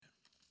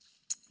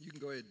You can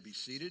go ahead and be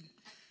seated.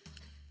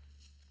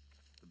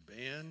 The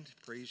band,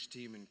 praise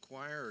team, and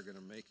choir are going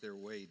to make their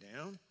way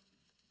down.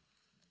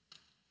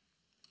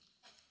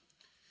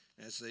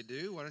 As they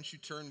do, why don't you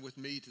turn with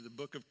me to the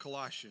book of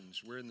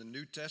Colossians. We're in the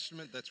New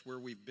Testament. That's where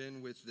we've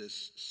been with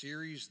this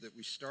series that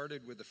we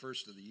started with the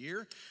first of the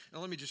year. Now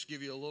let me just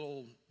give you a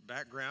little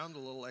background, a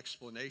little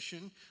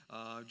explanation,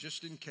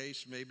 just in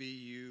case maybe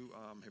you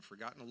have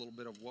forgotten a little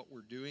bit of what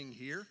we're doing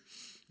here.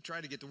 Try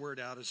to get the word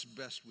out as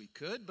best we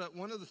could, but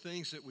one of the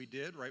things that we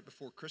did right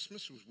before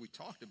Christmas was we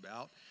talked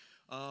about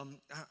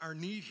our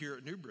need here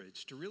at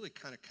Newbridge to really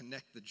kind of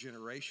connect the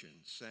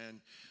generations. And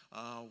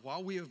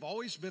while we have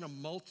always been a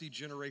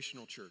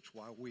multi-generational church,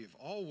 while we have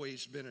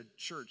always been a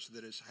church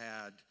that has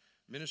had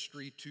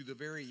ministry to the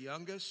very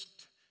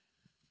youngest,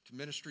 to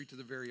ministry to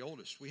the very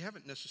oldest, we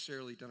haven't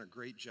necessarily done a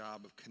great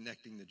job of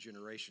connecting the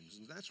generations.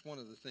 And that's one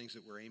of the things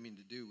that we're aiming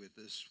to do with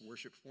this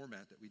worship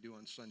format that we do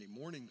on Sunday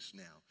mornings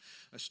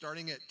now.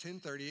 Starting at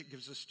 10:30, it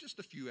gives us just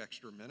a few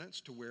extra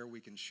minutes to where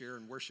we can share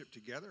and worship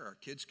together. Our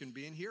kids can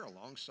be in here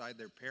alongside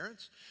their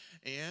parents.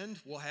 And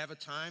we'll have a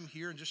time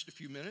here in just a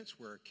few minutes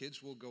where our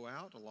kids will go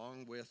out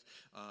along with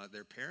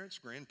their parents,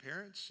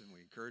 grandparents, and we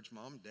encourage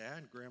mom,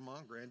 dad,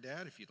 grandma,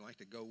 granddad, if you'd like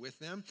to go with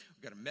them.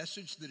 We've got a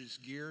message that is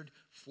geared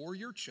for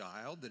your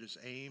child, that is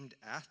aimed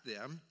at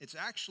them. It's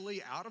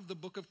actually out of the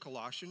book of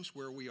Colossians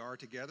where we are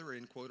together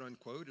in quote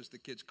unquote, as the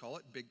kids call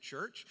it, big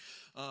church.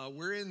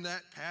 We're in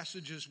that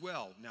passage as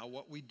well. Now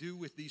what we do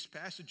with these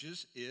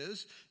passages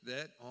is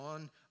that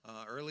on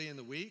early in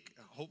the week,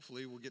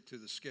 hopefully we'll get to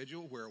the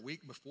schedule where a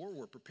week before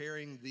we're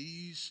preparing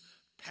these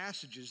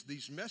passages,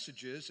 these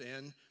messages,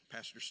 and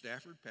Pastor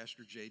Stafford,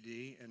 Pastor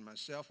JD, and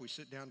myself, we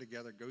sit down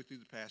together, go through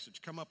the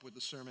passage, come up with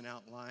the sermon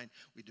outline.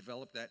 We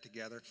develop that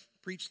together,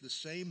 preach the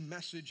same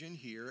message in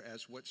here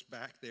as what's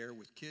back there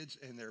with kids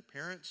and their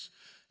parents.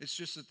 It's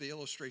just that the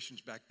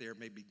illustrations back there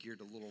may be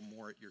geared a little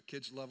more at your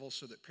kids' level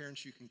so that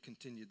parents, you can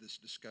continue this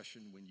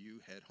discussion when you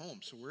head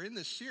home. So we're in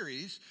this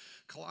series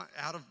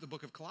out of the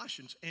book of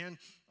Colossians, and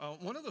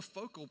one of the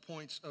focal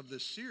points of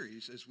this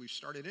series as we've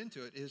started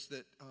into it is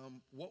that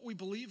what we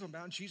believe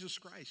about Jesus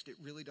Christ, it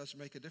really does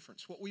make a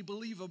difference. What we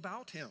believe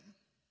about him,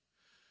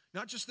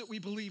 not just that we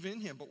believe in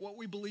him, but what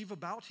we believe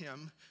about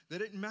him,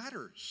 that it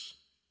matters.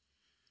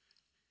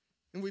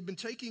 And we've been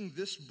taking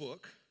this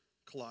book,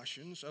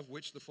 Colossians, of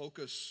which the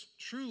focus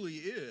truly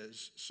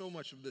is so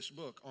much of this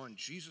book on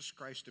Jesus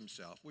Christ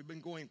himself. We've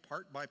been going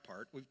part by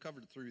part. We've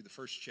covered through the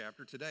first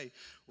chapter. Today,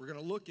 we're going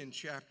to look in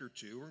chapter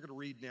 2. We're going to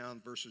read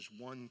down verses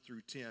 1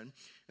 through 10.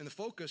 And the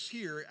focus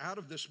here out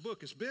of this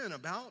book has been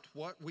about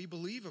what we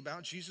believe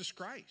about Jesus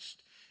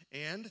Christ.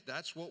 And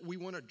that's what we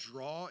want to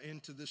draw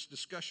into this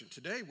discussion.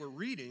 Today, we're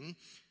reading,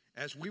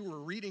 as we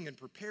were reading and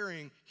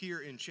preparing here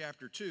in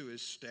chapter 2,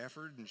 as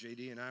Stafford and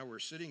JD and I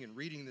were sitting and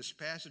reading this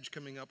passage,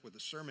 coming up with a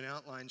sermon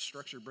outline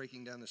structure,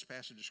 breaking down this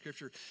passage of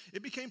Scripture,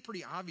 it became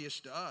pretty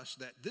obvious to us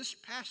that this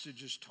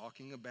passage is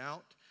talking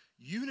about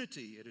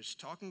unity. It is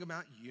talking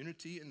about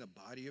unity in the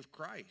body of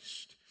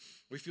Christ.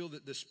 We feel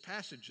that this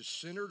passage is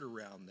centered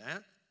around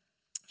that.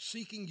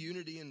 Seeking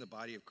unity in the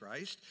body of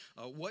Christ.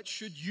 What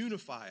should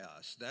unify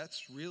us?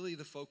 That's really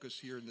the focus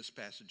here in this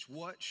passage.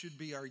 What should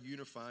be our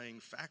unifying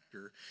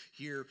factor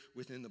here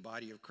within the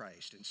body of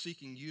Christ and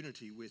seeking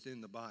unity within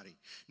the body?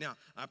 Now,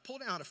 I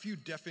pulled out a few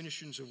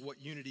definitions of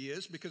what unity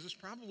is because it's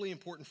probably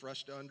important for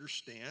us to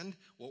understand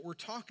what we're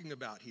talking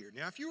about here.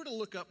 Now, if you were to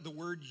look up the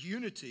word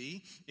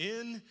unity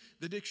in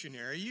the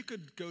dictionary, you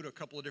could go to a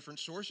couple of different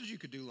sources. You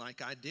could do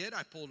like I did.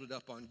 I pulled it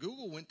up on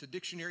Google, went to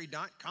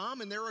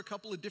dictionary.com, and there were a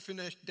couple of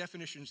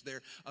definitions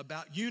there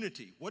about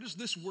unity. What does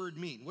this word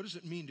mean? What does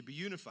it mean to be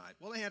unified?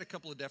 Well, they had a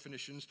couple of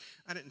definitions.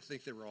 I didn't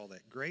think they were all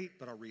that great,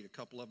 but I'll read a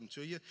couple of them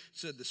to you. It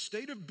said the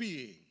state of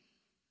being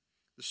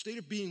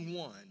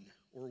one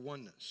or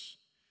oneness.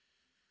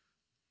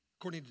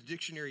 According to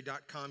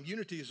dictionary.com,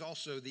 unity is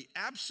also the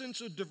absence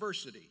of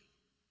diversity,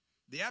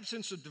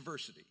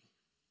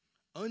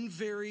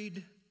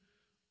 unvaried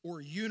or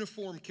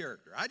uniform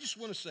character. I just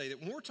want to say that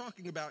when we're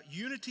talking about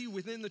unity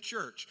within the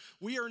church,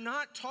 we are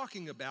not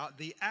talking about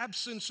the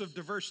absence of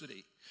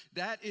diversity.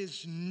 That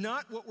is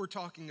not what we're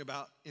talking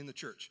about in the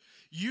church.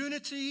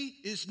 Unity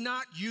is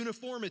not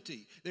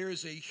uniformity. There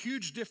is a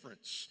huge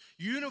difference.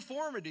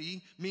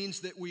 Uniformity means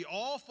that we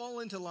all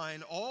fall into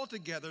line all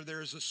together.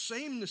 There is a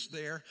sameness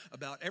there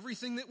about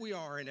everything that we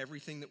are and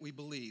everything that we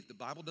believe. The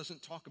Bible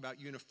doesn't talk about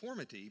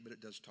uniformity, but it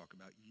does talk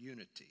about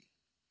unity.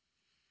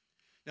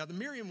 Now, the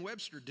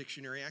Merriam-Webster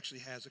dictionary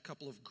actually has a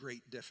couple of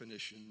great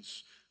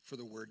definitions for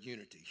the word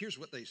unity. Here's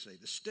what they say: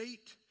 the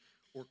state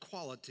or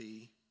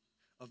quality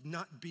of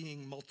not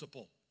being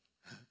multiple.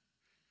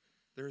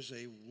 There's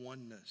a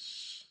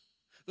oneness.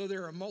 Though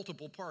there are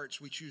multiple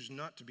parts, we choose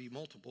not to be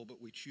multiple,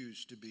 but we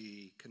choose to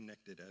be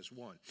connected as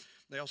one.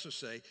 They also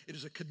say it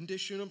is a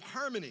condition of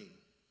harmony,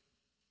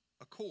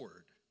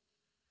 accord.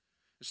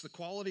 It's the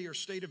quality or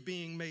state of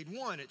being made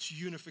one. It's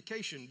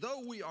unification.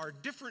 Though we are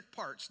different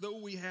parts, though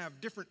we have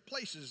different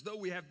places, though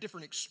we have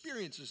different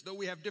experiences, though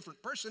we have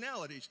different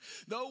personalities,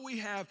 though we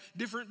have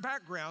different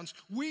backgrounds,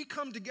 we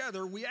come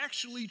together. We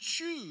actually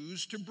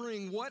choose to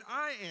bring what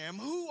I am,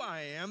 who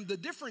I am, the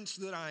difference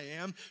that I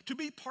am, to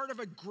be part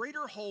of a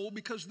greater whole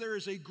because there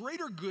is a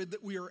greater good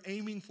that we are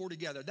aiming for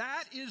together.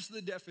 That is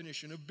the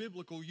definition of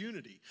biblical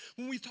unity.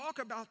 When we talk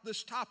about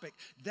this topic,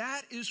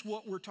 that is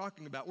what we're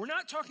talking about. We're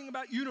not talking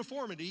about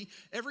uniformity.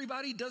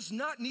 Everybody does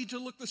not need to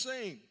look the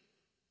same.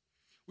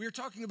 We are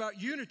talking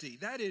about unity.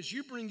 That is,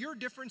 you bring your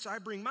difference, I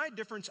bring my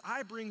difference,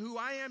 I bring who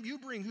I am, you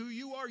bring who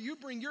you are, you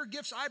bring your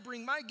gifts, I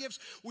bring my gifts.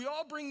 We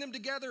all bring them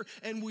together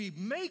and we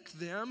make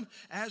them,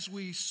 as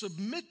we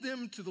submit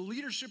them to the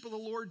leadership of the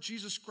Lord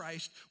Jesus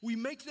Christ, we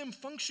make them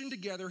function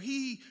together.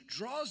 He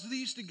draws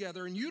these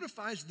together and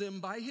unifies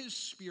them by His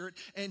Spirit,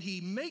 and He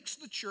makes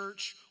the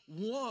church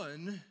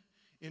one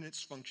in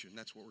its function.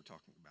 That's what we're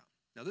talking about.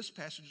 Now, this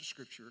passage of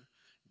Scripture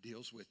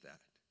deals with that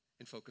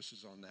and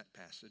focuses on that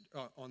passage,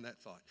 on that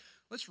thought.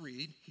 Let's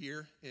read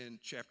here in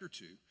chapter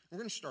 2. We're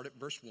going to start at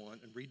verse 1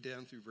 and read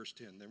down through verse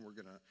 10. Then we're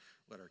going to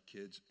let our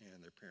kids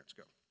and their parents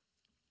go.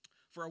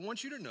 For I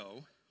want you to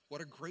know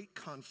what a great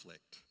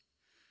conflict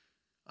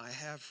I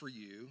have for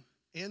you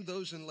and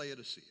those in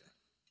Laodicea,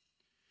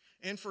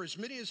 and for as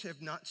many as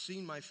have not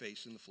seen my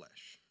face in the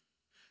flesh,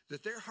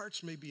 that their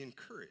hearts may be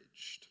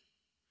encouraged,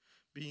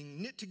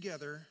 being knit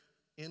together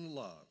in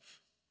love,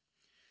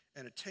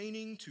 and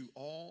attaining to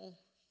all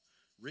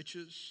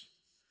riches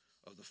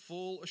of the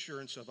full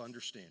assurance of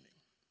understanding,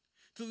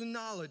 to the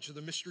knowledge of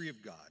the mystery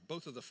of God,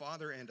 both of the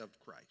Father and of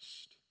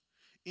Christ,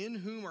 in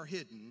whom are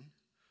hidden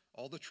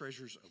all the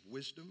treasures of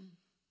wisdom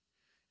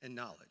and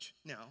knowledge.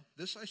 Now,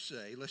 this I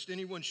say, lest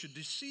anyone should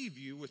deceive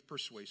you with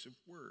persuasive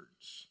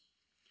words.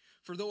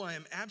 For though I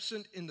am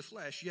absent in the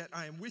flesh, yet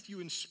I am with you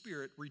in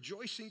spirit,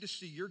 rejoicing to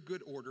see your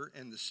good order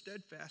and the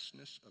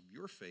steadfastness of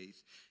your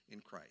faith in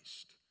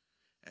Christ.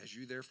 As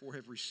you therefore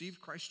have received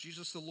Christ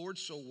Jesus the Lord,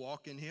 so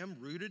walk in Him,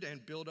 rooted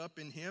and built up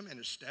in Him and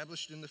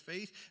established in the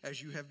faith,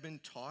 as you have been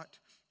taught,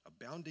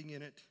 abounding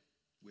in it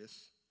with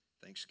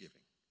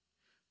thanksgiving.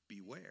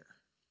 Beware,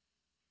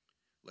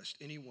 lest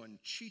anyone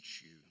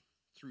cheat you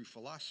through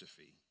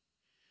philosophy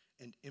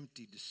and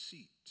empty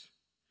deceit,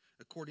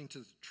 according to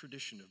the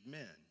tradition of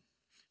men,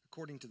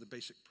 according to the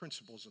basic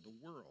principles of the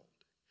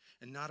world,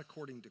 and not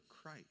according to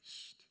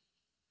Christ.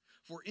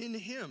 For in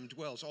Him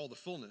dwells all the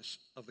fullness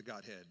of the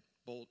Godhead,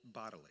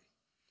 bodily.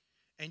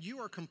 And you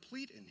are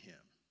complete in Him,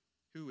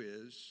 who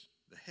is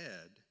the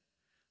head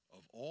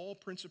of all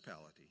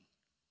principality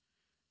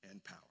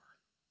and power.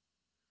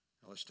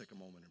 Now let's take a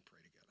moment and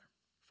pray together.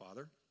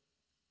 Father,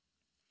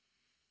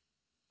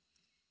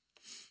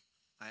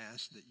 I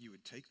ask that you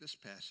would take this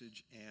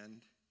passage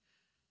and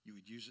you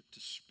would use it to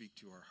speak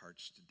to our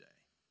hearts today.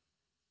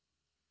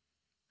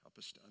 Help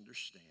us to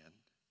understand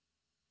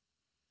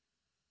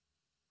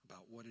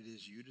about what it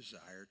is you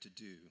desire to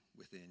do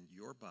within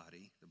your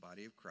body, the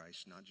body of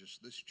Christ, not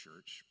just this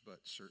church, but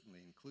certainly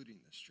including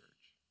this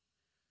church,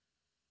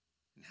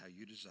 and how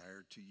you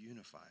desire to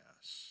unify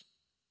us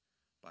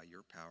by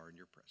your power and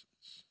your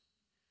presence.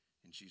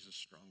 In Jesus'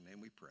 strong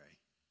name we pray.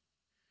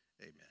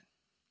 Amen.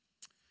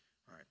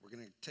 All right, we're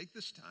going to take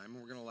this time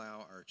and we're going to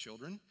allow our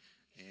children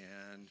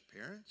and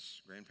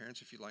parents,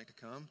 grandparents, if you'd like to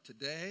come.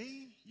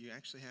 Today, you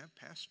actually have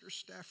Pastor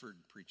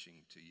Stafford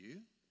preaching to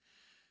you.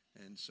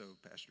 And so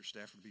Pastor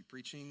Stafford will be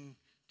preaching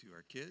to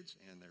our kids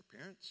and their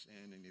parents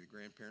and any of the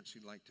grandparents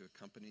who'd like to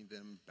accompany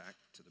them back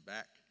to the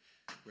back,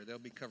 where they'll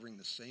be covering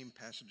the same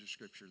passage of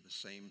Scripture, the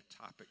same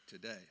topic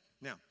today.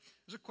 Now,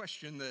 there's a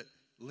question that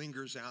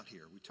lingers out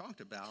here. We talked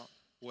about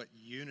what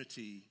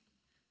unity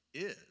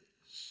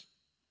is.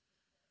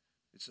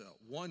 It's a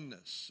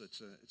oneness.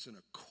 It's an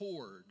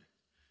accord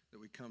that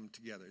we come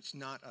together. It's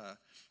not a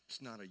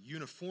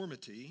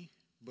uniformity,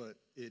 but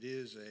it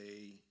is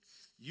a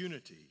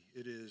unity.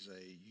 It is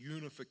a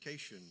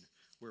unification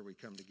where we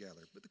come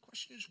together. But the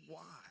question is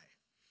why?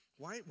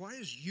 Why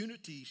is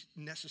unity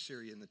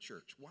necessary in the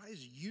church? Why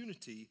is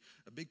unity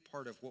a big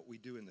part of what we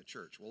do in the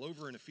church? Well,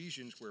 over in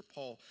Ephesians, where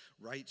Paul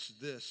writes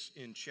this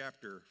in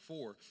chapter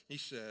 4, he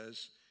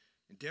says,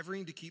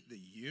 endeavoring to keep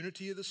the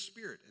unity of the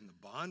Spirit in the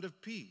bond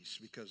of peace,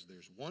 because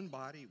there's one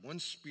body, one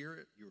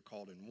Spirit. You are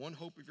called in one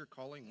hope of your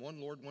calling,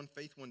 one Lord, one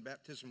faith, one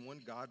baptism,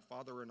 one God,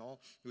 Father and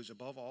all, who is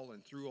above all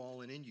and through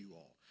all and in you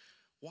all.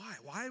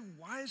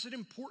 Why is it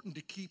important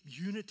to keep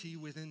unity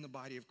within the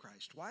body of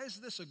Christ? Why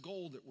is this a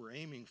goal that we're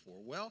aiming for?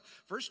 Well,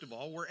 first of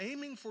all, we're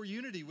aiming for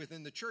unity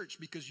within the church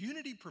because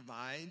unity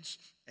provides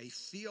a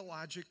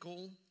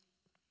theological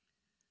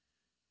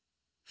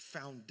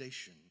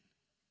foundation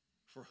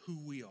for who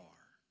we are.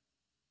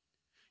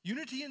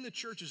 Unity in the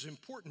church is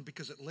important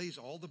because it lays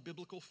all the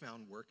biblical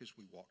groundwork as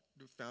we walk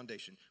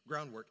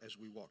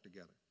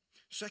together.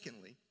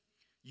 Secondly,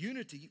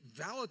 unity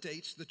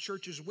validates the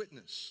church's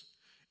witness.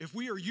 If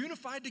we are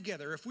unified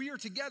together, if we are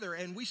together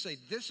and we say,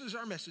 this is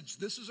our message,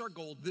 this is our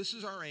goal, this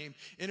is our aim,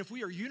 and if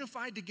we are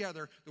unified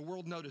together, the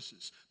world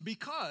notices.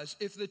 Because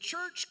if the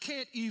church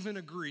can't even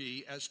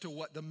agree as to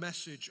what the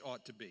message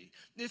ought to be,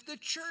 if the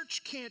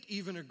church can't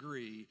even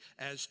agree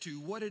as to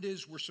what it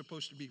is we're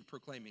supposed to be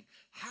proclaiming,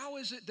 how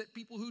is it that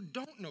people who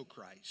don't know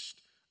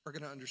Christ are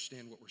going to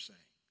understand what we're saying?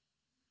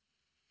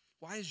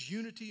 Why is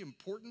unity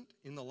important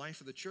in the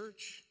life of the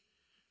church?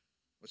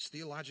 What's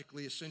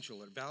theologically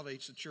essential? It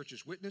validates the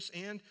church's witness,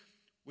 and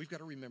we've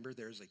got to remember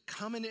there's a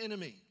common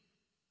enemy.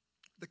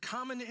 The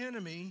common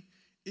enemy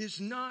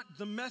is not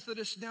the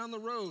Methodist down the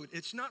road.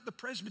 It's not the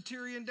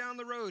Presbyterian down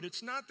the road.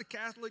 It's not the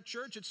Catholic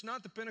Church. It's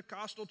not the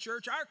Pentecostal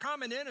church. Our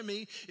common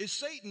enemy is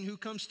Satan, who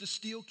comes to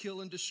steal,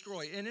 kill, and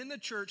destroy. And in the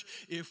church,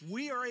 if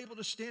we are able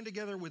to stand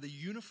together with a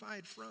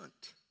unified front,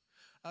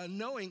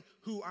 knowing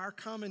who our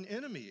common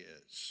enemy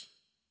is,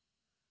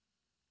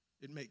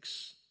 it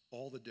makes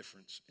all the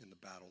difference in the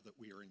battle that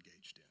we are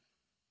engaged in.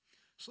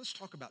 So let's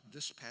talk about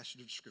this passage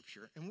of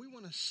Scripture, and we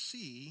want to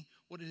see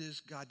what it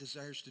is God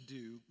desires to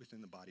do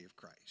within the body of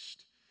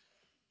Christ.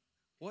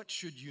 What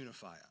should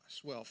unify us?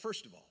 Well,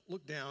 first of all,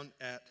 look down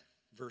at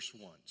verse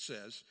 1. It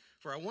says,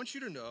 "For I want you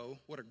to know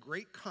what a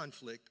great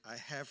conflict I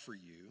have for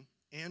you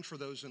and for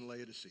those in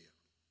Laodicea,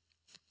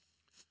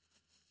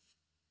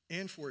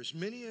 and for as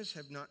many as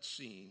have not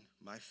seen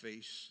my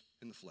face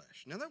in the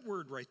flesh." Now that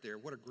word right there,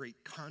 what a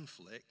great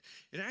conflict,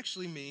 it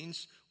actually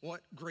means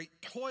what great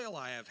toil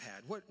I have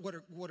had,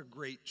 what a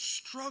great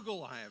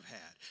struggle I have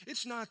had.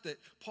 It's not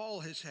that Paul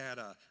has had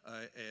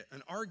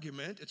an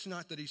argument. It's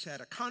not that he's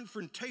had a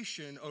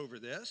confrontation over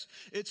this.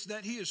 It's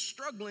that he is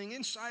struggling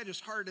inside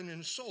his heart and in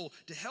his soul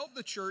to help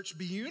the church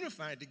be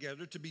unified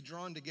together, to be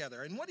drawn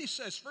together. And what he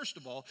says, first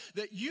of all,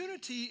 that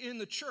unity in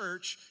the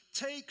church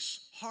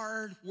takes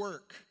hard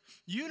work.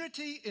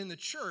 Unity in the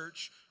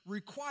church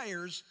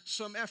requires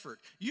some effort.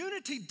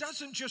 Unity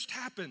doesn't just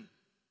happen.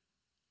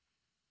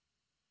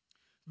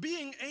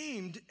 Being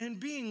aimed and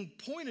being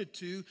pointed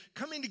to,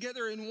 coming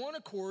together in one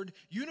accord,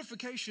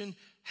 unification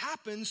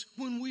happens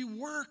when we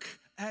work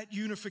at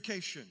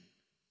unification.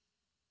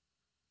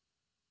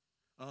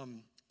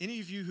 Any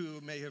of you who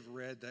may have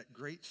read that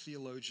great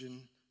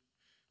theologian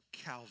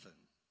Calvin,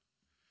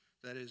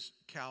 that is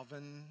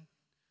Calvin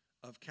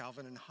of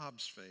Calvin and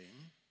Hobbes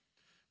fame,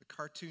 the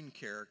cartoon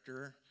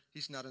character.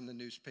 He's not in the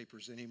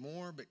newspapers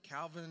anymore, but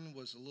Calvin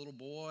was a little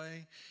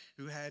boy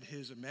who had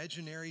his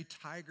imaginary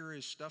tiger,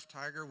 his stuffed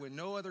tiger. When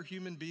no other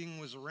human being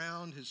was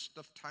around, his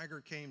stuffed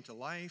tiger came to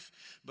life.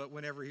 But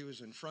whenever he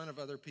was in front of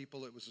other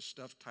people, it was a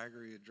stuffed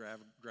tiger he'd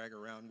drag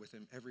around with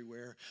him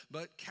everywhere.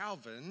 But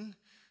Calvin,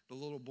 the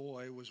little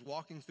boy, was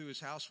walking through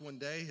his house one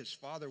day. His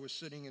father was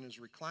sitting in his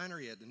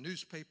recliner. He had the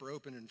newspaper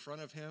open in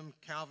front of him.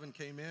 Calvin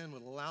came in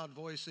with a loud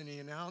voice and he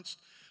announced,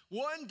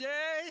 "One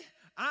day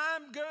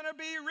I'm gonna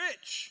be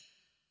rich."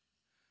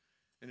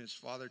 And his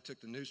father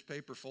took the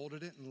newspaper,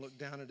 folded it, and looked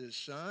down at his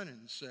son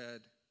and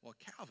said, "Well,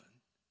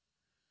 Calvin,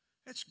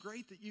 it's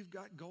great that you've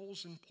got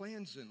goals and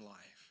plans in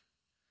life.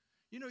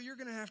 You know, you're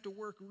going to have to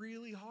work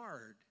really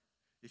hard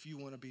if you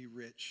want to be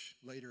rich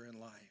later in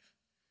life."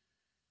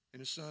 And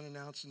his son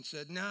announced and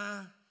said,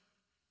 "Nah,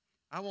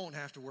 I won't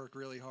have to work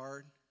really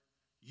hard.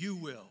 You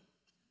will,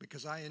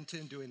 because I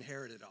intend to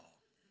inherit it all."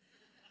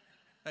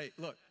 Hey,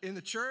 look, in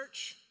the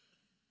church,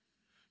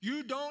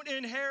 you don't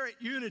inherit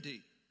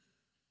unity.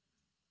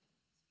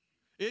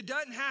 It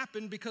doesn't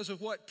happen because of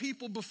what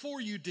people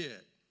before you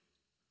did.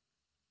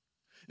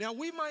 Now,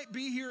 we might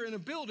be here in a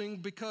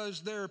building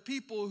because there are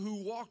people who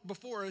walked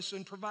before us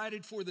and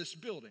provided for this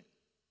building.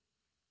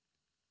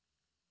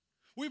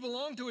 We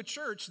belong to a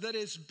church that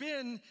has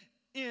been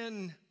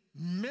in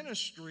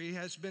ministry,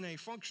 has been a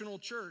functional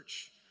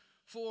church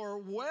for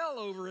well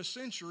over a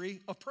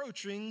century,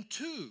 approaching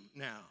 2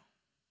 now.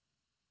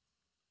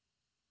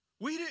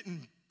 We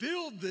didn't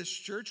build this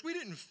church. We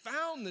didn't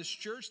found this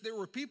church. There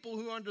were people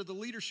who, under the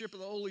leadership of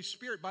the Holy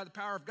Spirit, by the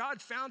power of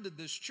God, founded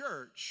this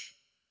church.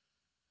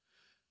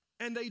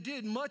 And they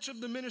did much of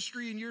the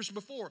ministry in years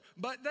before.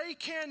 But they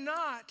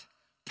cannot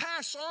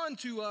pass on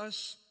to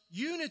us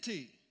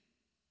unity.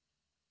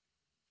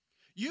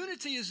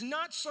 Unity is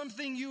not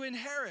something you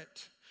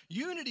inherit.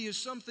 Unity is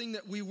something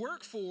that we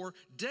work for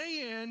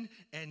day in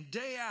and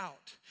day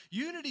out.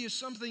 Unity is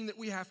something that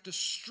we have to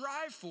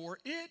strive for.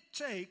 It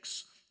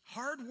takes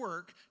hard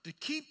work to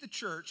keep the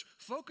church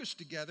focused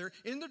together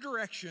in the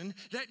direction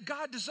that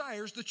God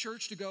desires the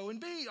church to go and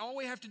be. All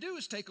we have to do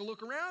is take a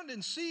look around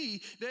and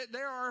see that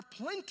there are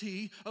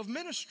plenty of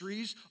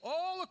ministries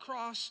all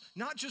across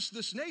not just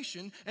this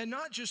nation and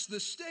not just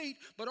this state,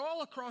 but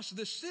all across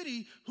this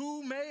city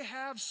who may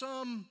have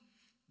some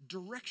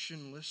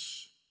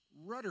directionless,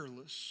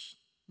 rudderless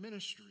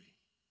ministry.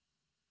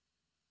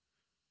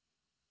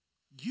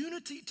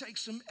 Unity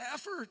takes some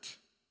effort.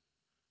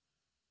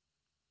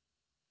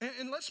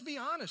 And let's be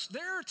honest,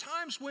 there are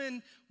times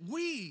when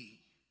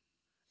we,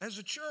 as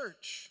a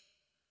church,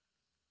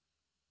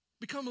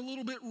 become a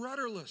little bit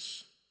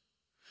rudderless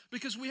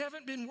because we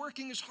haven't been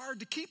working as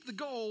hard to keep the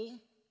goal,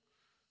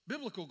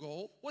 biblical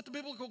goal, what the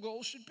biblical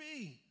goal should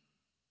be.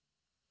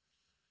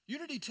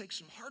 Unity takes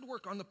some hard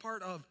work on the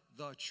part of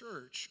the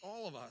church,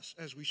 all of us,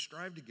 as we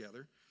strive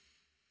together,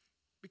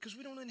 because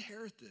we don't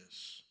inherit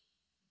this.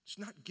 It's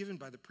not given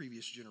by the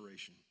previous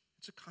generation.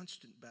 It's a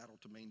constant battle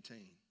to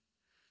maintain.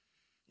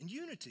 And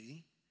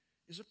unity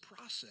is a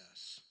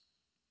process.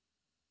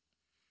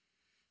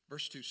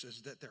 Verse 2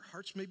 says that their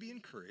hearts may be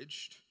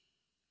encouraged,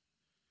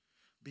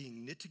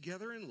 being knit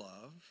together in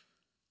love,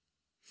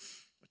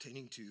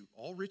 attaining to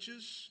all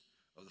riches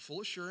of the full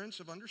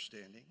assurance of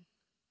understanding,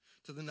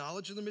 to the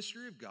knowledge of the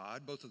mystery of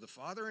God, both of the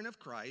Father and of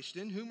Christ,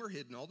 in whom are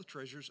hidden all the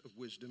treasures of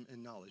wisdom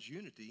and knowledge.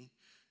 Unity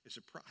is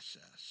a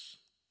process.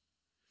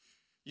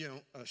 You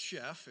know, a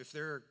chef, if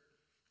they're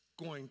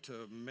going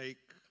to make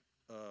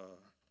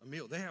a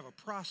meal, they have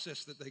a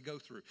process that they go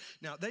through.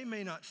 Now, they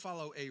may not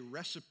follow a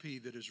recipe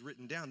that is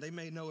written down. They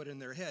may know it in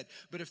their head.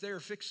 But if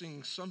they're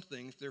fixing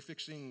something, if they're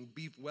fixing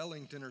beef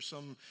Wellington or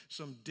some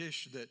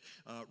dish that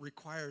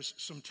requires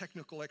some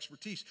technical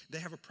expertise, they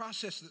have a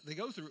process that they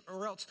go through,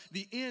 or else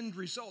the end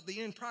result,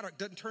 the end product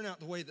doesn't turn out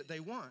the way that they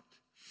want.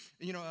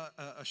 You know,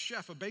 a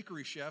chef, a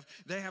bakery chef,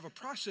 they have a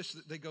process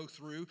that they go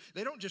through.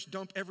 They don't just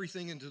dump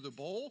everything into the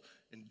bowl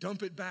and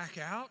dump it back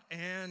out,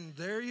 and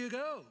there you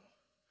go.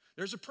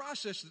 There's a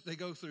process that they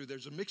go through.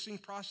 There's a mixing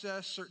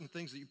process, certain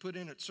things that you put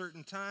in at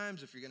certain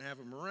times. If you're going to have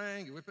a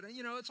meringue, you whip it in.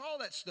 You know, it's all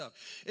that stuff.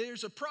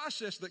 There's a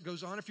process that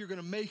goes on if you're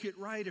going to make it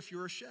right if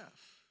you're a chef.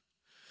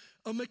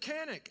 A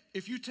mechanic,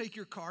 if you take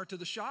your car to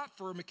the shop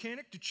for a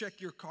mechanic to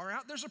check your car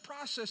out, there's a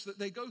process that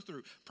they go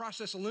through.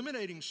 Process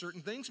eliminating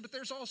certain things, but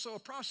there's also a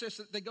process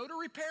that they go to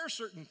repair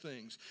certain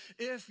things.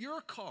 If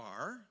your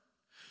car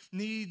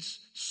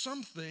needs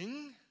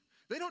something,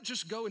 they don't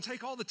just go and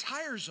take all the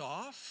tires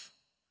off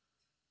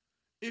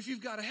if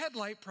you've got a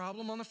headlight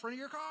problem on the front of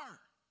your car.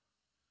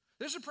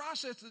 There's a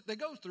process that they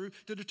go through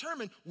to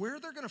determine where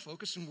they're going to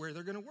focus and where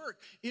they're going to work.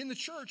 In the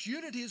church,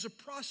 unity is a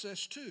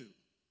process too.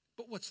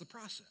 But what's the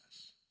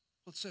process?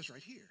 Well, it says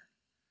right here.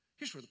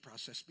 Here's where the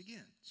process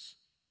begins.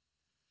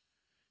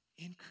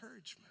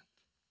 Encouragement.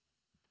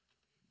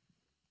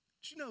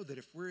 Did you know that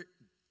if we're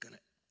going to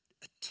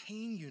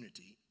attain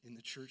unity in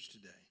the church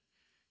today,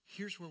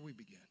 here's where we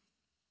begin.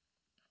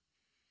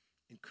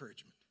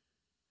 Encouragement.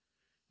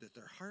 That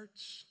their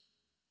hearts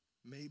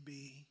may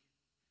be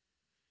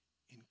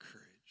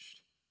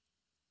encouraged.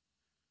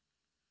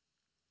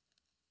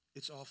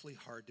 It's awfully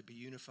hard to be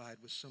unified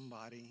with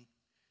somebody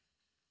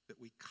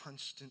that we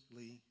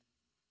constantly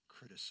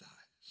criticize.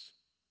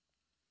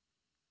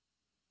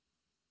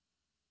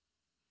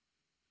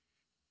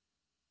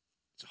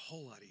 It's a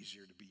whole lot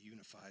easier to be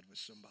unified with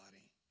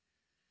somebody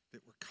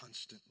that we're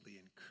constantly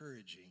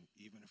encouraging,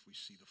 even if we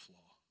see the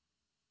flaw.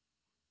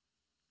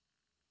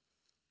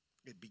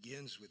 It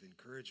begins with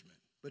encouragement,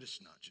 but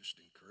it's not just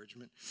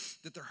encouragement.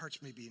 That their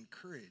hearts may be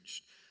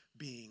encouraged,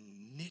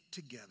 being knit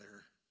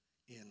together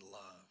in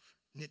love.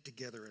 Knit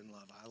together in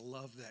love. I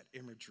love that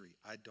imagery.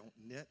 I don't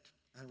knit.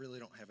 I really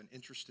don't have an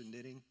interest in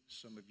knitting.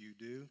 Some of you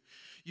do.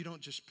 You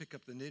don't just pick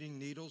up the knitting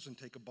needles and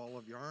take a ball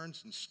of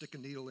yarns and stick a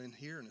needle in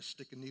here and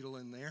stick a needle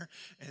in there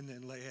and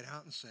then lay it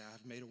out and say,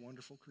 I've made a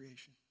wonderful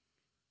creation.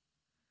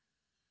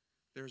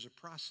 There's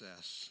a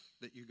process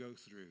that you go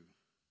through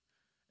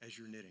as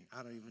you're knitting.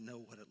 I don't even know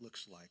what it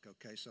looks like,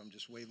 okay? So I'm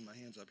just waving my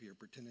hands up here,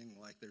 pretending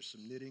like there's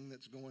some knitting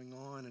that's going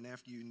on, and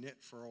after you knit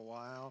for a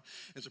while,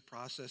 it's a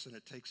process, and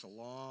it takes a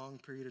long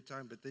period of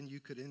time, but then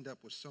you could end up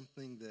with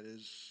something that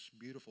is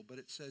beautiful. But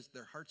it says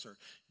their hearts are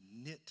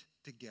knit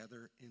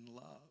together in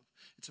love.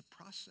 It's a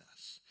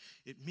process.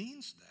 It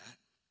means that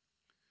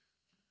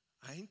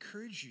I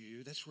encourage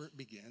you, that's where it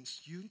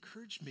begins. You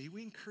encourage me,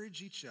 we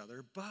encourage each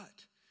other,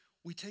 but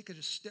we take it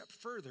a step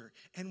further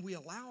and we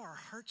allow our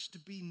hearts to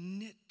be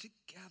knit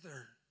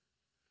together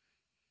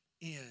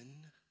in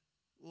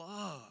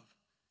love.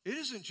 It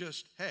isn't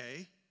just,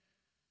 hey,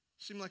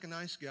 seem like a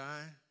nice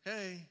guy.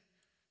 Hey,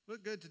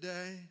 look good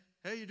today.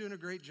 Hey, you're doing a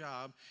great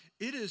job.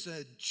 It is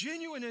a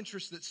genuine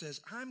interest that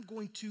says, I'm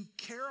going to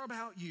care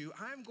about you.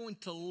 I'm going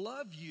to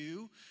love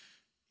you,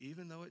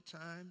 even though at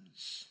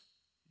times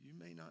you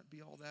may not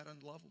be all that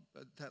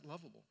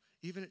lovable.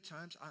 Even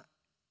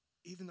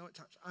though at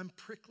times I'm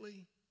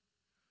prickly,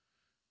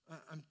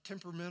 I'm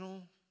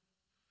temperamental.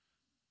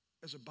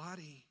 As a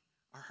body,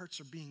 our hearts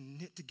are being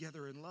knit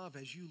together in love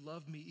as you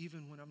love me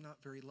even when I'm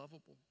not very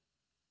lovable.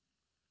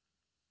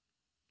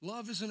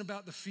 Love isn't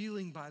about the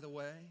feeling, by the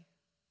way.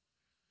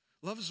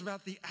 Love is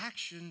about the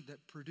action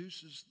that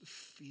produces the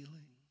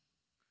feeling.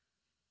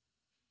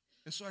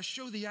 And so I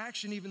show the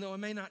action even though I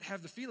may not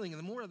have the feeling. And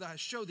the more that I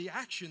show the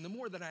action, the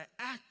more that I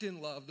act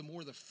in love, the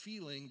more the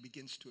feeling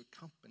begins to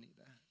accompany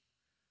that.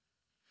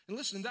 And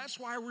listen, that's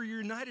why we're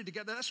united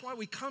together. That's why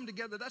we come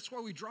together. That's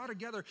why we draw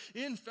together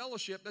in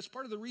fellowship. That's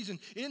part of the reason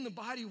in the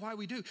body why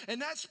we do.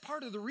 And that's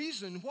part of the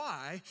reason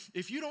why,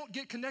 if you don't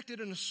get connected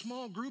in a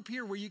small group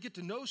here where you get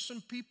to know some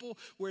people,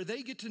 where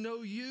they get to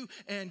know you,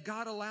 and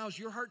God allows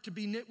your heart to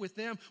be knit with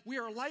them, we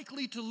are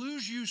likely to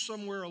lose you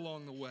somewhere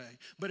along the way.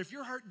 But if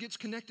your heart gets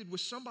connected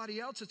with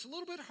somebody else, it's a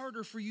little bit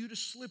harder for you to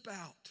slip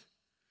out.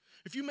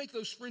 If you make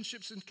those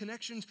friendships and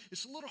connections,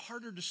 it's a little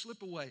harder to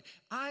slip away.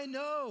 I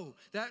know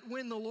that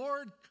when the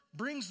Lord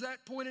brings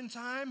that point in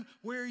time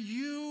where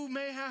you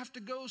may have to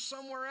go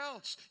somewhere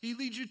else, He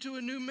leads you to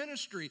a new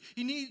ministry,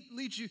 He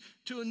leads you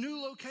to a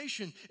new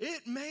location,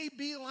 it may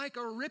be like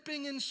a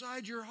ripping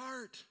inside your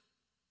heart.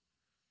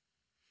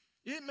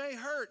 It may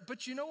hurt,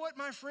 but you know what,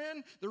 my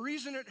friend? The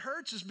reason it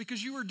hurts is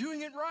because you were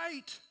doing it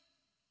right.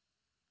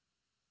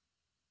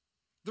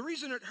 The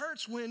reason it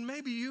hurts when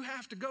maybe you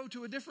have to go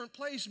to a different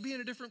place, be in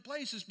a different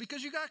place, is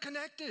because you got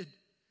connected.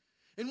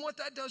 And what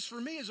that does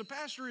for me as a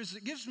pastor is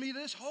it gives me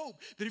this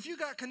hope that if you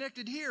got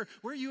connected here,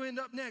 where you end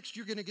up next,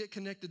 you're going to get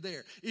connected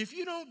there. If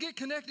you don't get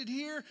connected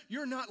here,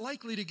 you're not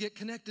likely to get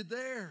connected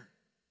there.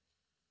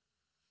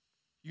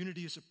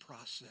 Unity is a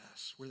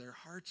process where their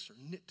hearts are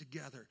knit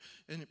together,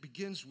 and it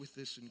begins with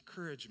this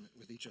encouragement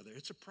with each other.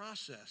 It's a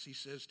process. He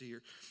says to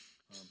your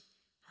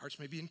hearts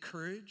may be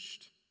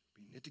encouraged,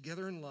 be knit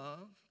together in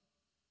love,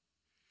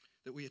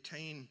 that we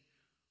attain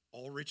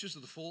all riches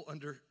of the full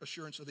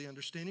assurance of the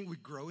understanding. We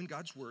grow in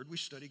God's word. We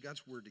study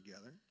God's word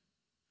together.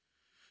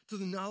 To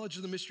the knowledge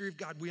of the mystery of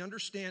God, we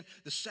understand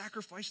the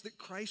sacrifice that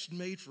Christ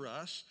made for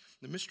us,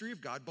 the mystery of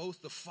God,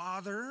 both the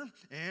Father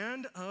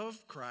and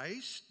of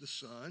Christ, the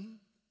Son,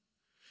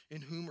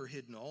 in whom are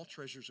hidden all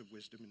treasures of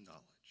wisdom and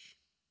knowledge.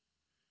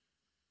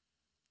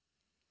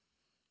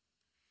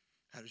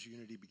 How does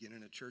unity begin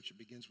in a church? It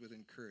begins with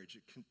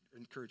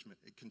encouragement.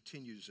 It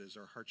continues as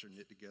our hearts are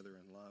knit together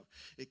in love.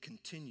 It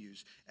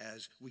continues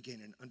as we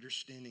gain an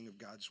understanding of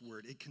God's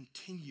word. It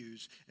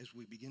continues as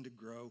we begin to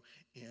grow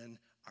in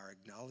our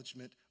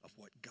acknowledgement of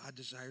what God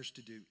desires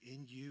to do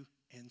in you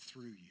and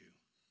through you,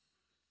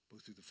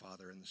 both through the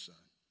Father and the Son.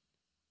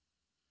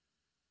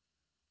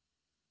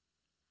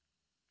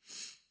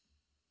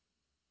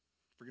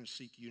 If we're going to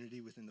seek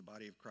unity within the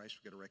body of Christ,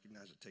 we've got to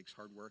recognize it takes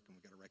hard work, and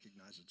we've got to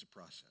recognize it's a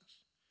process.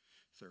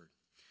 Third,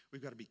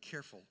 we've got to be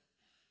careful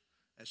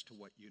as to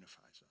what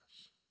unifies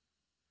us.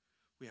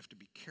 We have to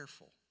be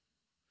careful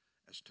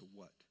as to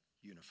what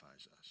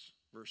unifies us.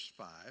 Verse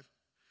 5,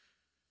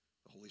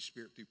 the Holy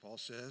Spirit through Paul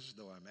says,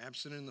 though I'm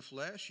absent in the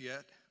flesh,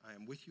 yet I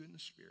am with you in the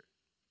Spirit,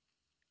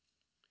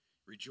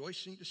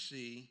 rejoicing to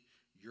see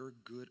your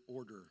good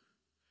order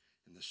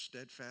and the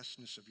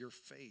steadfastness of your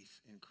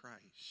faith in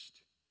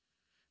Christ.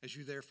 As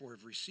you therefore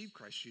have received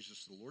Christ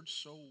Jesus the Lord,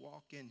 so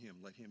walk in him.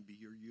 Let him be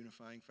your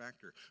unifying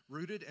factor.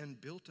 Rooted and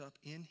built up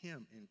in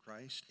him, in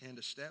Christ, and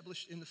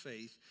established in the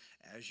faith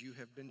as you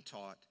have been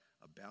taught,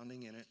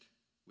 abounding in it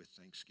with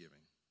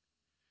thanksgiving.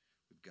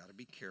 We've got to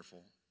be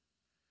careful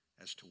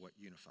as to what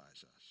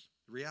unifies us.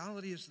 The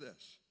reality is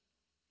this.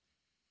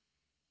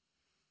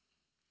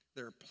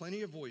 There are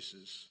plenty of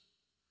voices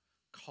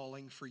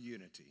calling for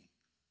unity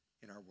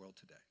in our world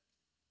today.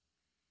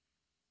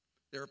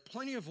 There are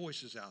plenty of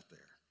voices out there.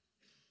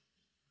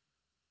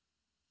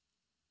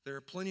 There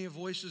are plenty of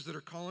voices that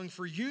are calling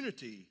for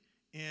unity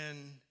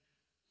in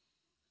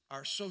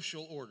our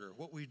social order,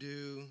 what we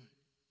do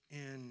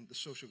in the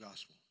social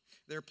gospel.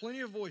 There are plenty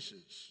of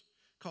voices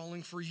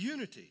calling for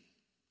unity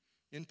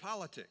in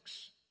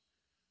politics.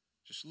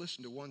 Just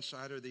listen to one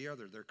side or the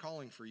other. They're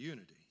calling for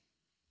unity.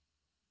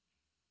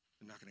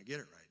 They're not going to get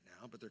it right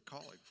now, but they're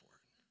calling for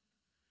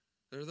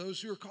it. There are those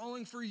who are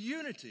calling for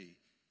unity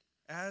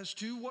as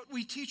to what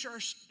we teach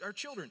our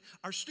children,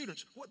 our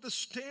students, what the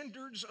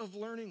standards of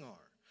learning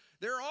are.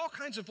 There are all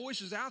kinds of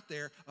voices out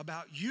there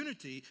about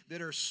unity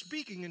that are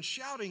speaking and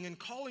shouting and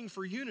calling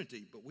for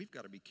unity, but we've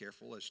got to be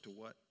careful as to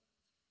what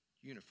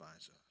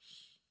unifies us.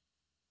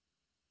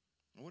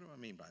 What do I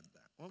mean by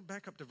that? Well,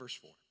 back up to verse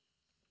 4.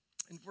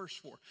 In verse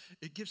 4,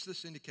 it gives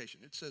this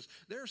indication. It says,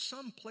 there are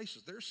some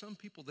places, there are some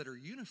people that are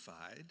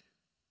unified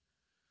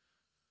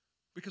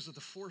because of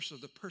the force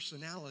of the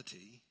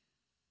personality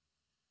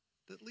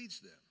that leads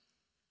them.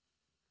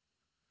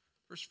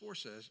 Verse 4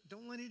 says,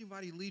 don't let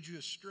anybody lead you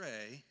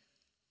astray,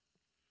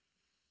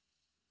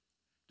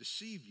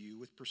 deceive you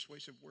with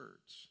persuasive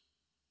words.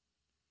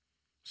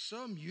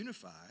 Some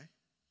unify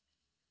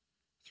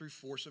through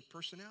force of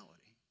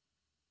personality.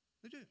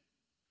 They do.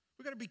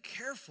 We've got to be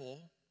careful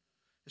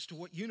as to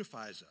what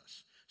unifies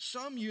us.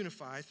 Some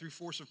unify through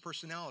force of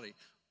personality,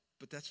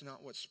 but that's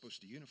not what's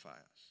supposed to unify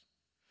us.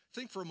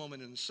 Think for a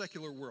moment in the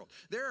secular world.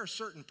 There are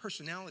certain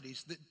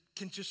personalities that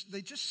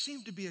they just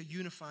seem to be a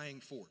unifying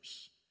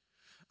force.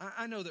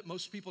 I know that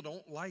most people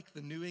don't like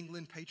the New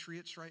England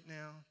Patriots right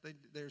now.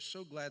 They're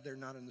so glad they're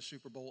not in the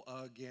Super Bowl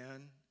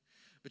again.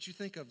 But you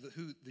think of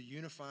who the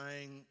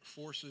unifying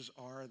forces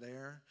are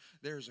there.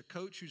 There's a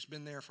coach who's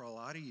been there for a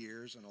lot of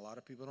years, and a lot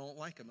of people don't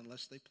like him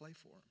unless they play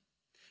for him.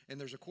 And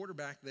there's a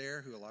quarterback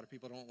there who a lot of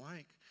people don't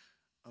like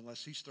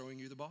unless he's throwing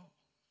you the ball.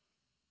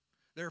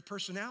 There are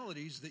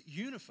personalities that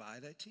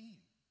unify that team.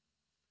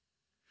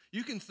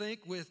 You can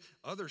think with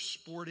other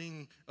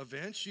sporting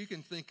events, you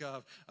can think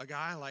of a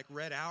guy like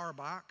Red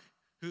Auerbach,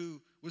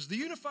 who was the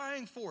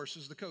unifying force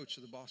as the coach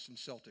of the Boston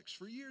Celtics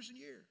for years and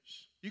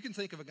years. You can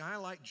think of a guy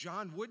like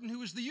John Wooden, who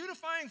was the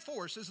unifying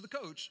force as the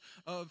coach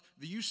of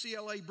the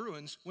UCLA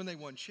Bruins when they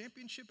won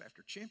championship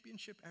after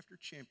championship after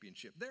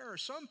championship. There are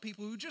some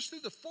people who just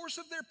through the force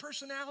of their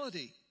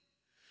personality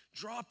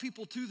draw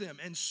people to them,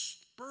 and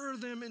spur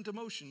them into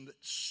motion,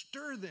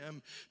 stir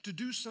them to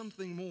do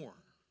something more.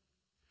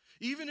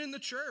 Even in the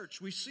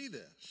church, we see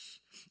this.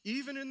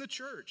 Even in the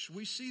church,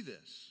 we see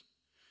this.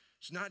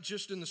 It's not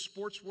just in the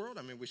sports world.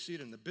 I mean, we see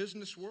it in the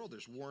business world.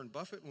 There's Warren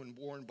Buffett. When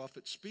Warren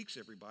Buffett speaks,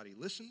 everybody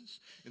listens.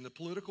 In the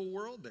political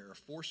world, there are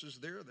forces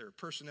there. There are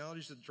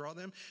personalities that draw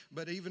them.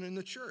 But even in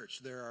the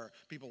church, there are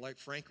people like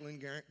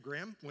Franklin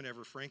Graham.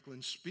 Whenever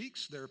Franklin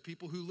speaks, there are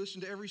people who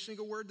listen to every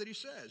single word that he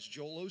says.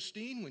 Joel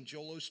Osteen, when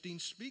Joel Osteen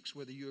speaks,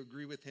 whether you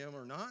agree with him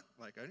or not,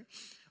 like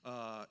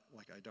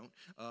I don't,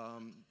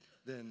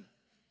 then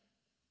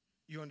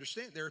you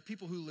understand. There are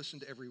people who listen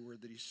to every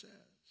word that he says.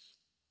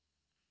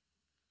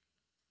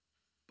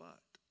 But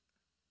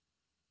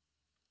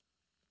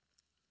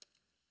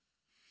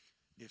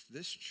if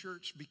this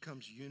church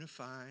becomes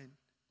unified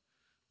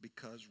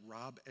because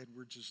Rob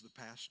Edwards is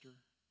the pastor,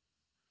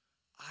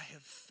 I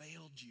have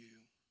failed you.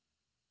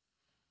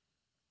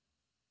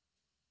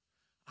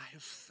 I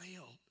have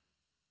failed.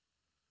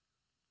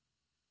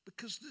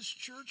 Because this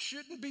church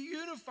shouldn't be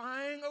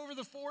unifying over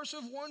the force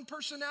of one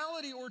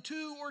personality or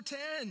 2 or 10.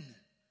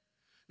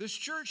 This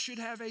church should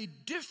have a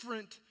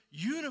different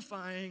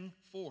unifying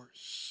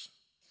force.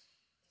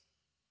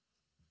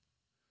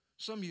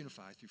 Some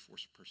unify through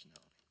force of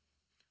personality.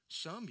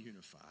 Some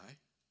unify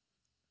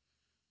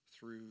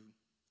through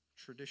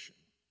tradition.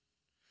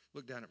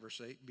 Look down at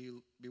verse 8.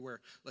 Beware,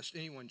 lest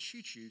anyone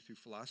cheat you through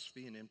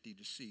philosophy and empty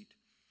deceit,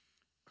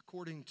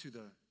 according to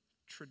the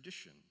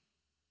tradition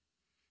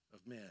of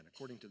men,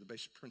 according to the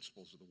basic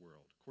principles of the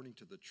world, according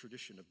to the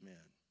tradition of men.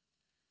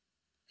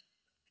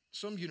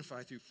 Some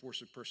unify through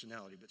force of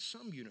personality, but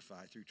some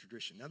unify through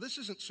tradition. Now, this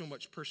isn't so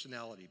much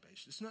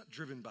personality-based. It's not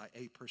driven by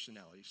a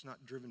personality. It's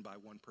not driven by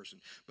one person,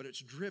 but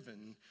it's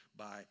driven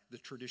by the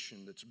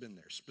tradition that's been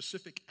there,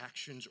 specific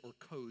actions or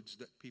codes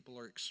that people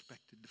are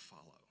expected to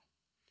follow.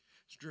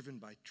 It's driven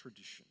by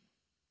tradition.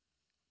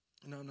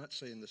 Now, I'm not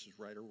saying this is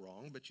right or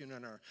wrong, but in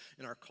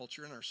our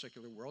culture, in our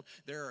secular world,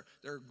 there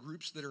are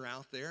groups that are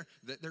out there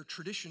that their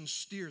traditions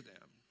steer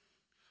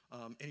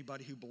them.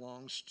 Anybody who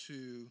belongs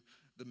to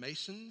the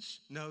Masons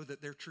know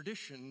that their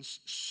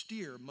traditions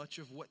steer much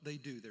of what they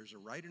do. There's a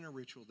rite and a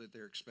ritual that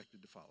they're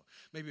expected to follow.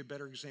 Maybe a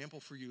better example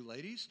for you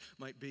ladies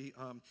might be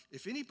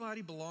if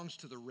anybody belongs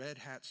to the Red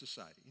Hat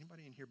Society.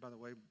 Anybody in here, by the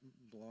way,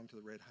 belong to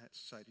the Red Hat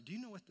Society? Do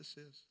you know what this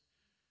is?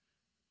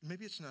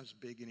 Maybe it's not as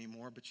big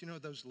anymore, but you know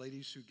those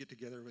ladies who get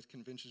together with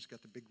conventions,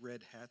 got the big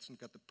red hats and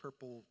got the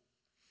purple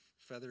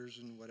feathers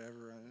and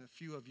whatever. A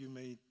few of you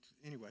may,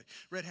 anyway.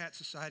 Red Hat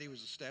Society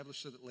was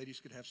established so that ladies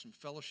could have some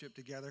fellowship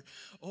together.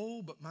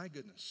 Oh, but my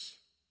goodness,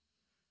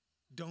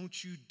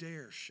 don't you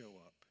dare show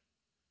up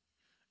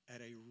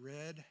at a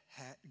Red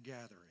Hat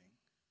gathering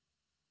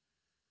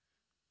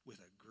with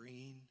a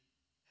green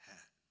hat.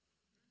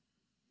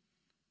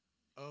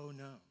 Oh,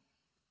 no.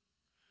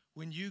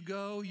 When you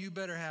go, you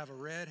better have a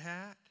red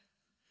hat,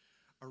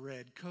 a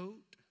red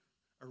coat,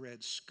 a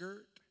red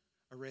skirt,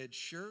 a red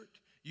shirt.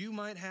 You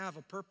might have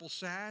a purple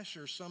sash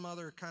or some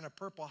other kind of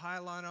purple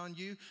highlight on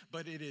you,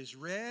 but it is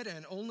red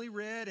and only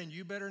red, and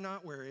you better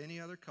not wear any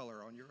other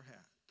color on your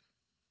hat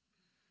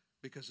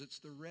because it's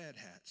the Red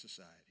Hat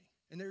Society,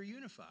 and they're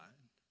unified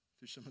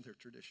through some of their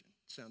tradition.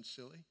 Sounds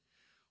silly?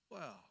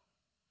 Well,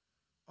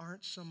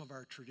 aren't some of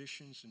our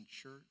traditions in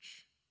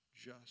church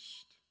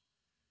just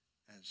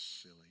as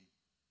silly?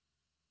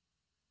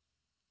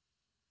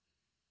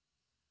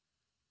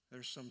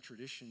 There's some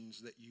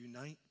traditions that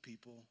unite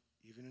people,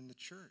 even in the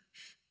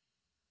church,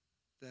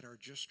 that are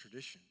just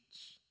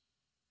traditions,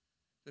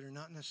 that are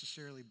not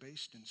necessarily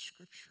based in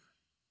Scripture.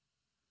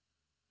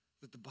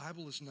 That the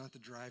Bible is not the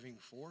driving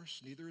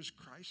force, neither is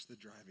Christ the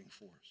driving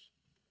force.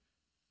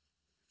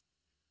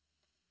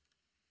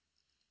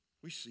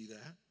 We see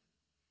that.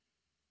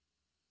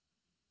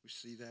 We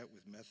see that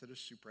with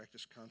Methodists who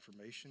practice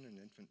confirmation and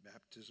infant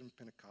baptism,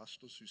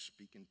 Pentecostals who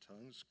speak in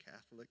tongues,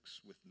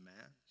 Catholics with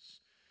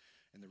Mass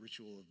and the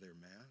ritual of their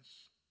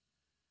Mass.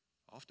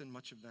 Often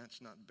much of that's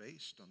not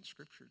based on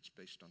Scripture, it's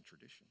based on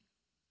tradition.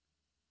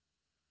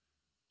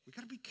 We've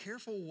got to be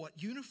careful what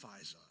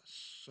unifies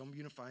us. Some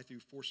unify through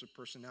force of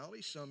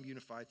personality, some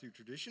unify through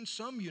tradition,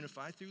 some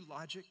unify through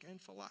logic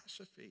and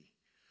philosophy.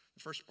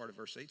 The first part of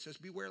verse 8 says,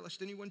 beware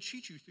lest anyone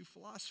cheat you through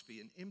philosophy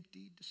and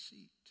empty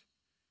deceit.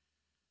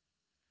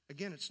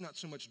 Again, it's not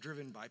so much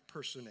driven by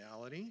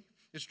personality,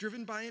 it's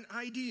driven by an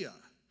idea.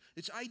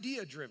 It's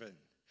idea driven.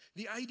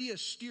 The idea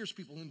steers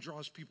people and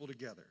draws people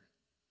together.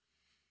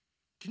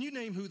 Can you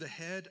name who the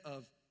head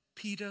of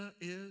PETA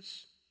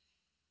is?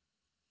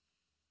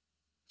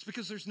 It's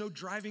because there's no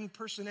driving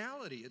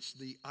personality. It's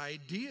the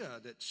idea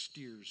that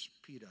steers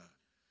PETA,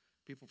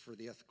 People for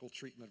the Ethical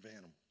Treatment of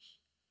Animals.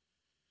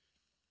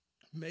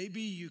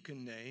 Maybe you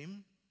can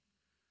name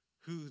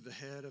who the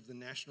head of the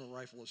National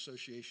Rifle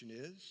Association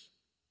is.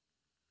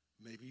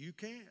 Maybe you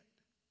can't.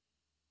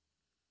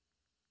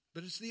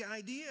 But it's the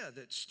idea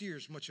that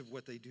steers much of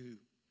what they do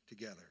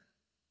together.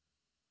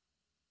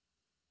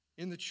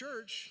 In the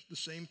church, the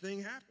same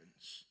thing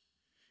happens.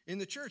 In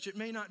the church, it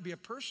may not be a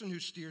person who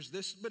steers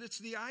this, but it's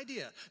the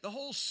idea. The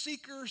whole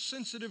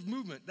seeker-sensitive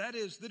movement. That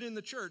is, that in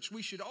the church,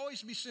 we should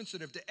always be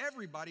sensitive to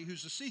everybody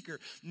who's a seeker,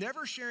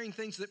 never sharing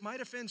things that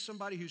might offend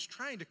somebody who's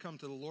trying to come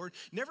to the Lord,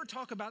 never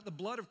talk about the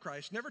blood of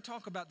Christ, never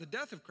talk about the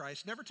death of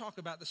Christ, never talk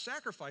about the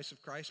sacrifice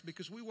of Christ,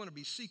 because we want to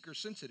be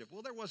seeker-sensitive.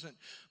 Well, there wasn't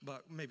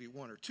but maybe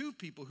one or two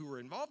people who were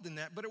involved in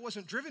that, but it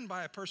wasn't driven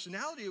by a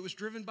personality. It was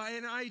driven by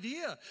an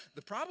idea.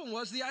 The problem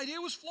was the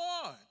idea was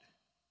flawed.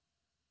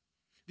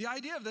 The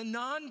idea of the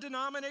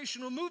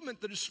non-denominational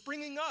movement that is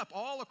springing up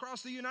all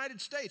across the United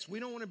States. We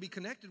don't want to be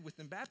connected with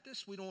the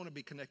Baptists. We don't want to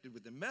be connected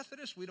with the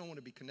Methodists. We don't want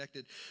to be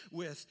connected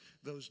with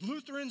those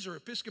Lutherans or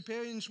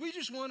Episcopalians. We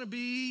just want to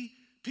be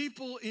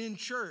people in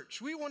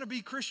church. We want to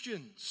be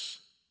Christians.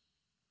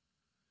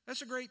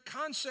 That's a great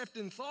concept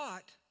and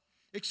thought.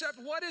 Except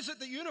what is it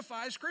that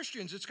unifies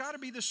Christians? It's got to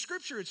be the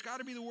Scripture. It's got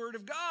to be the Word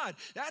of God.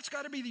 That's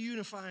got to be the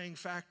unifying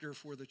factor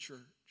for the church.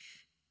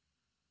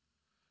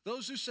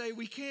 Those who say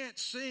we can't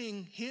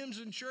sing hymns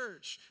in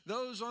church.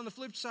 Those on the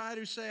flip side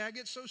who say, I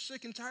get so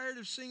sick and tired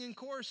of singing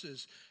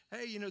choruses.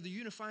 Hey, you know, the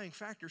unifying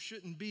factor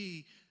shouldn't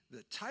be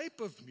the type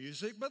of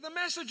music, but the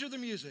message of the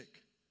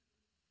music.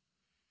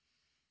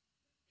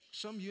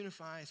 Some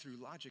unify through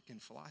logic and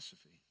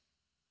philosophy.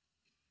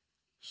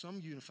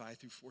 Some unify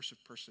through force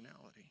of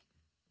personality.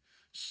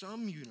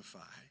 Some unify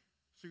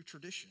through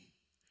tradition.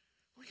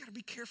 We got to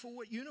be careful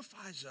what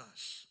unifies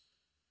us.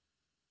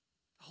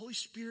 The Holy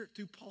Spirit,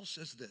 through Paul,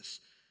 says this.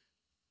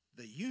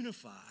 They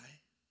unify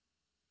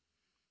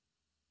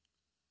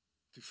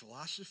through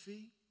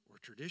philosophy or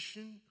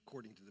tradition,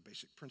 according to the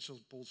basic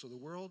principles of the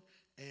world,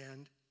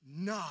 and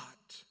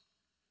not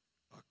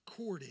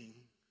according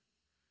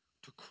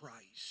to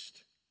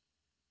Christ.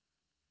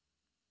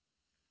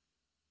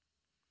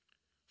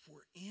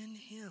 For in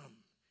him,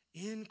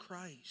 in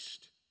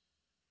Christ,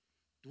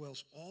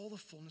 dwells all the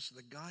fullness of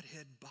the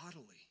Godhead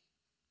bodily.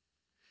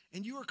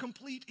 And you are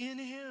complete in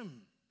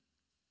him,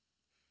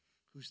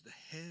 who's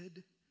the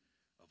head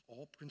of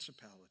all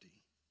principality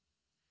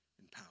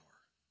and power.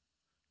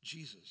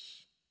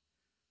 Jesus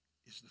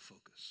is the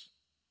focus.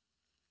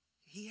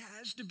 He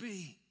has to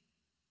be.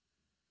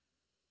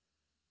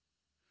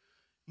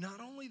 Not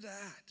only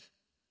that,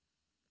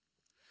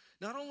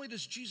 not only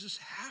does Jesus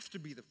have to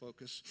be the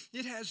focus,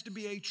 it has to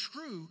be a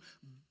true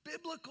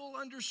biblical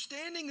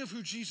understanding of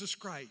who Jesus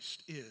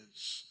Christ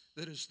is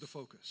that is the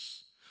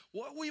focus.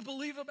 What we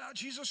believe about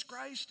Jesus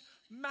Christ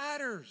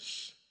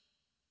matters.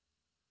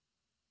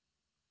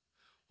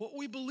 What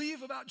we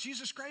believe about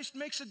Jesus Christ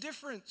makes a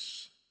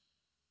difference.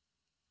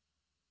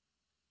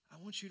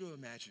 I want you to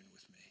imagine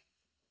with me.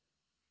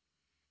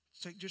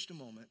 Take just a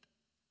moment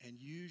and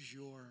use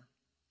your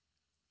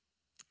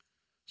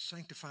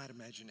sanctified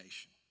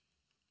imagination.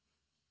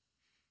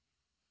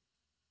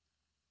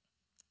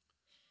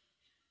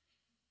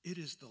 It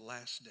is the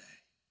last day.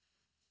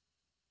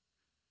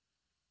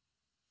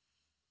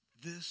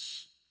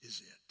 This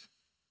is it.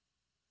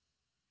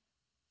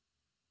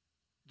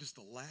 It is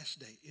the last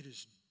day. It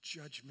is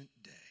Judgment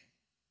Day.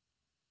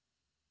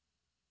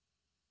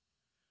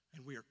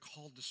 And we are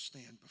called to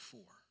stand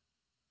before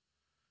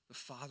the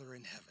Father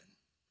in heaven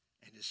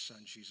and his Son,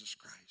 Jesus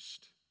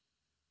Christ.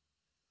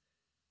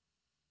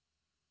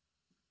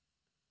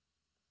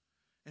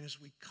 And as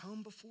we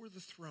come before the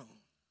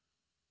throne,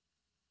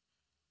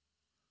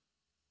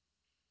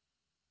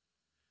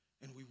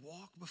 and we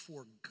walk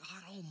before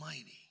God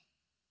Almighty,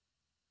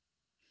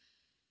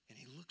 and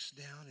he looks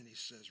down and he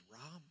says,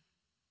 Rob,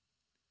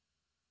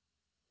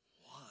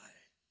 why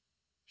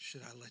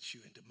should I let you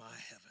into my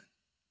heaven?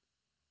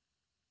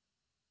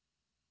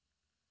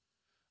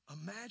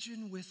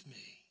 Imagine with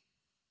me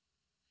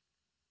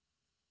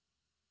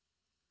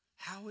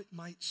how it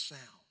might sound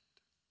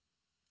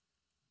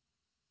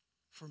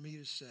for me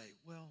to say,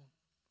 well,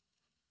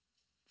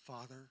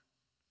 Father,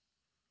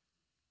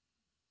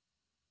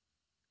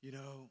 you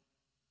know,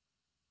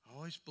 I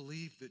always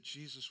believed that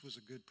Jesus was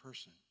a good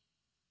person.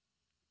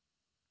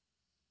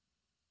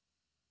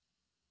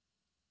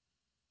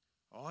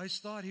 I always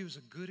thought he was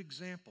a good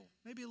example,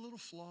 maybe a little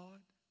flawed,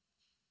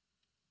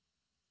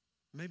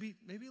 maybe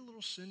a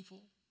little sinful,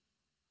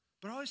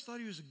 but I always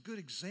thought he was a good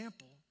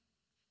example.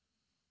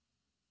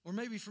 Or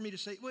maybe for me to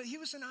say, well, he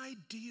was an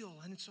ideal,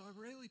 and so I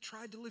really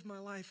tried to live my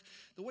life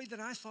the way that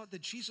I thought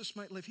that Jesus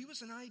might live. He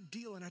was an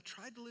ideal, and I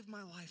tried to live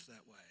my life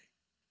that way.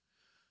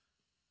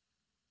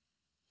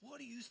 What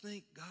do you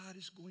think God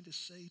is going to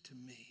say to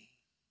me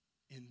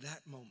in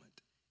that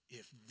moment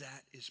if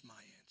that is my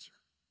answer?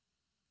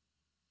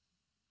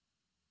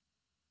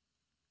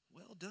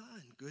 Well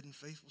done, good and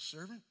faithful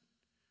servant.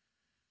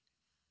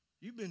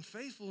 You've been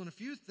faithful in a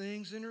few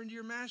things, enter into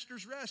your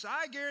master's rest.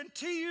 I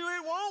guarantee you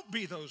it won't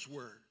be those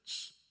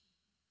words.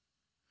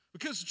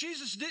 Because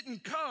Jesus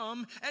didn't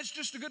come as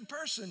just a good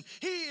person.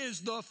 He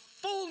is the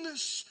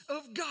fullness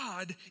of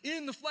God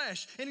in the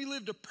flesh. And he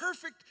lived a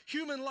perfect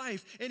human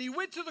life. And he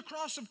went to the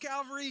cross of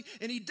Calvary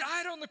and he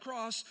died on the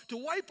cross to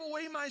wipe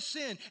away my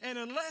sin. And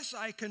unless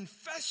I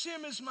confess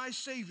him as my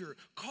Savior,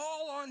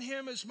 call on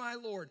him as my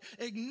Lord,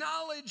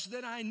 acknowledge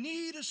that I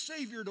need a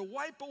Savior to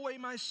wipe away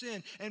my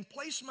sin and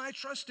place my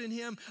trust in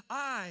him,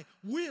 I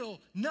will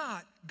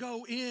not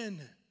go in.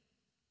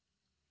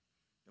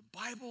 The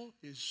Bible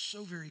is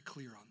so very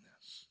clear on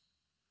this.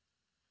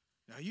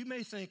 Now, you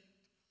may think,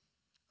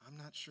 I'm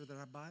not sure that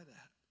I buy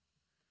that.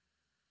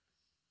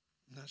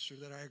 I'm not sure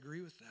that I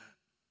agree with that.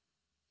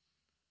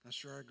 I'm not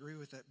sure I agree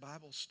with that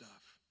Bible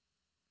stuff.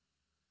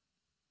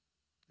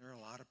 There are a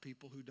lot of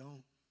people who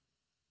don't.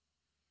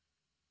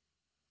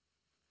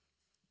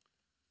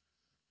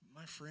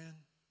 My friend,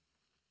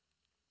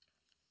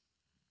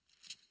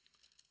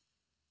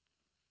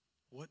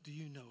 what do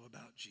you know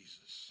about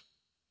Jesus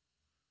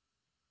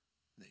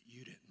that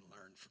you didn't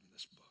learn from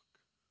this book?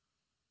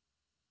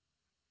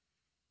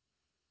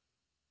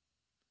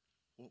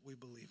 What we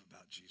believe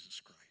about Jesus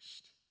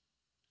Christ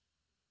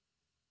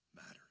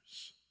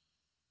matters.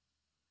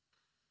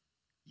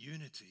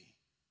 Unity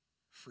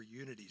for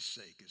unity's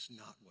sake is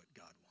not what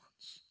God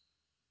wants.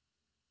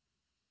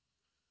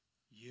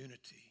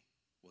 Unity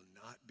will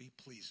not be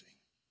pleasing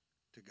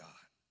to God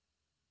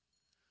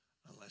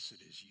unless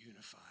it is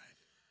unified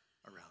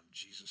around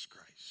Jesus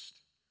Christ,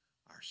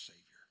 our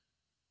Savior.